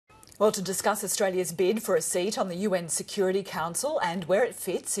Well, to discuss Australia's bid for a seat on the UN Security Council and where it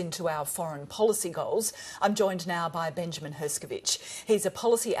fits into our foreign policy goals, I'm joined now by Benjamin Herscovitch. He's a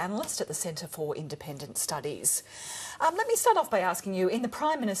policy analyst at the Centre for Independent Studies. Let me start off by asking you, in the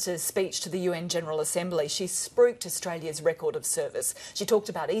Prime Minister's speech to the UN General Assembly, she spruiked Australia's record of service. She talked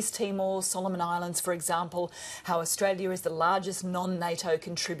about East Timor, Solomon Islands, for example, how Australia is the largest non-NATO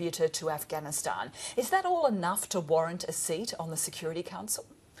contributor to Afghanistan. Is that all enough to warrant a seat on the Security Council?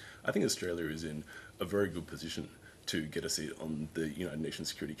 I think Australia is in a very good position to get a seat on the United Nations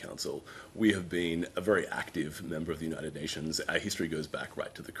Security Council. We have been a very active member of the United Nations. Our history goes back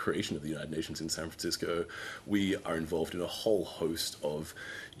right to the creation of the United Nations in San Francisco. We are involved in a whole host of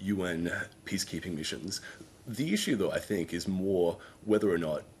UN peacekeeping missions. The issue, though, I think, is more whether or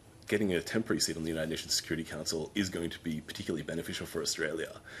not getting a temporary seat on the United Nations Security Council is going to be particularly beneficial for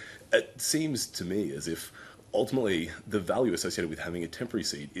Australia. It seems to me as if ultimately, the value associated with having a temporary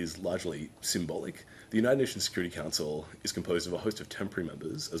seat is largely symbolic. The United Nations Security Council is composed of a host of temporary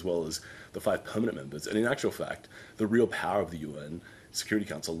members, as well as the 5 permanent members. And in actual fact, the real power of the UN Security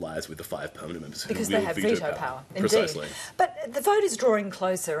Council lies with the 5 permanent members because who they wield have veto power. Indeed. Precisely. But the vote is drawing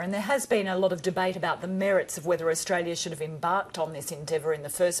closer, and there has been a lot of debate about the merits of whether Australia should have embarked on this endeavour in the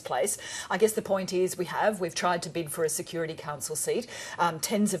first place. I guess the point is we've tried to bid for a Security Council seat.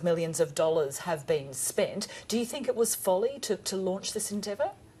 Tens of millions of dollars have been spent. Do you think it was folly to launch this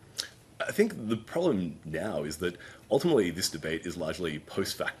endeavour? I think the problem now is that ultimately this debate is largely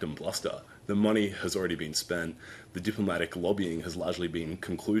post-factum bluster. The money has already been spent. The diplomatic lobbying has largely been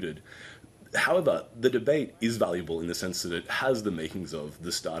concluded. However, the debate is valuable in the sense that it has the makings of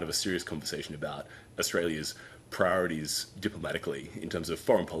the start of a serious conversation about Australia's priorities diplomatically in terms of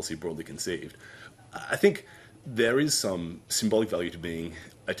foreign policy broadly conceived. I think there is some symbolic value to being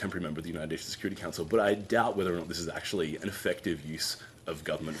a temporary member of the United Nations Security Council, but I doubt whether or not this is actually an effective use of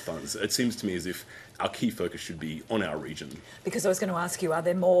government funds. It seems to me as if our key focus should be on our region. Because I was going to ask you, are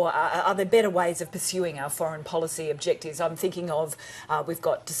there better ways of pursuing our foreign policy objectives? I'm thinking of, we've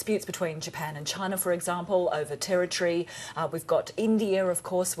got disputes between Japan and China, for example, over territory. We've got India, of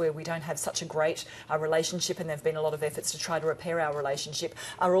course, where we don't have such a great relationship, and there have been a lot of efforts to try to repair our relationship.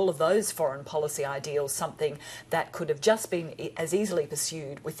 Are all of those foreign policy ideals something that could have just been as easily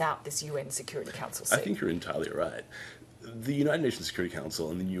pursued without this UN Security Council seat? I think you're entirely right. The United Nations Security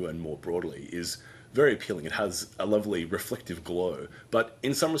Council and the UN more broadly is very appealing. It has a lovely reflective glow, but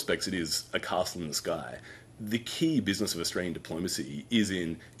in some respects it is a castle in the sky. The key business of Australian diplomacy is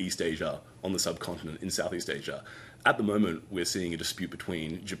in East Asia, on the subcontinent, in Southeast Asia. At the moment, we're seeing a dispute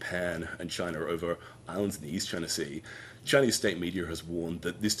between Japan and China over islands in the East China Sea. Chinese state media has warned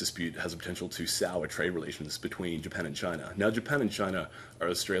that this dispute has the potential to sour trade relations between Japan and China. Now, Japan and China are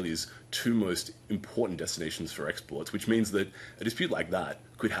Australia's 2 most important destinations for exports, which means that a dispute like that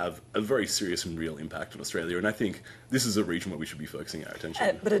could have a very serious and real impact on Australia, and I think this is a region where we should be focusing our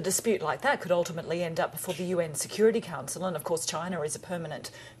attention. But a dispute like that could ultimately end up before the UN Security Council, and of course China is a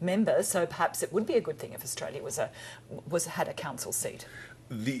permanent member, so perhaps it would be a good thing if Australia had a council seat.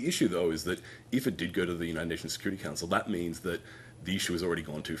 The issue, though, is that if it did go to the United Nations Security Council, that means that the issue has already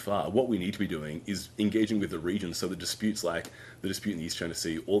gone too far. What we need to be doing is engaging with the region so that disputes like the dispute in the East China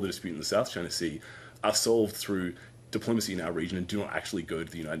Sea or the dispute in the South China Sea are solved through diplomacy in our region and do not actually go to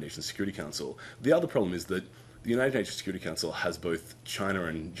the United Nations Security Council. The other problem is that the United Nations Security Council has both China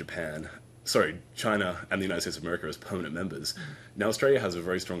and the United States of America as permanent members. Now, Australia has a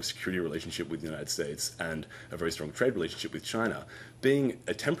very strong security relationship with the United States and a very strong trade relationship with China. Being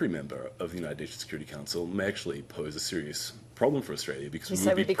a temporary member of the United Nations Security Council may actually pose a serious problem for Australia because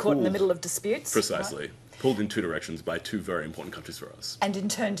we'd be caught in the middle of disputes? Precisely. Right? Pulled in 2 directions by 2 very important countries for us. And in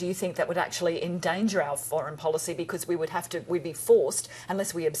turn, do you think that would actually endanger our foreign policy because we'd be forced,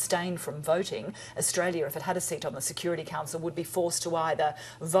 unless we abstain from voting, Australia, if it had a seat on the Security Council, would be forced to either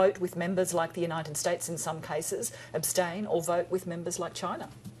vote with members like the United States in some cases, abstain, or vote with members like China?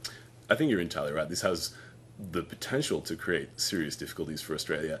 I think you're entirely right. This has the potential to create serious difficulties for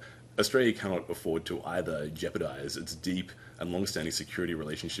Australia. Australia cannot afford to either jeopardise its deep and long-standing security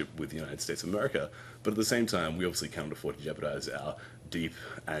relationship with the United States of America, but at the same time, we obviously cannot afford to jeopardise our deep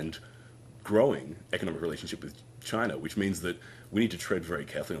and growing economic relationship with China, which means that we need to tread very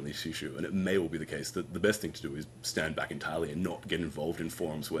carefully on this issue, and it may well be the case that the best thing to do is stand back entirely and not get involved in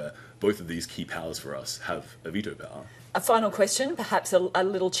forums where both of these key powers for us have a veto power. A final question, perhaps a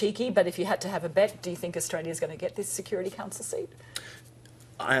little cheeky, but if you had to have a bet, do you think Australia is going to get this Security Council seat?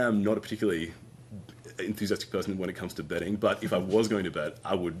 I am not a particularly enthusiastic person when it comes to betting, but if I was going to bet,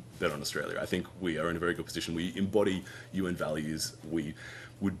 I would bet on Australia. I think we are in a very good position. We embody UN values. We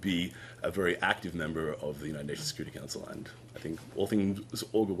would be a very active member of the United Nations Security Council, and I think all things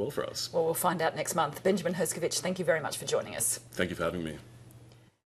augur well for us. Well, we'll find out next month. Benjamin Herscovitch, thank you very much for joining us. Thank you for having me.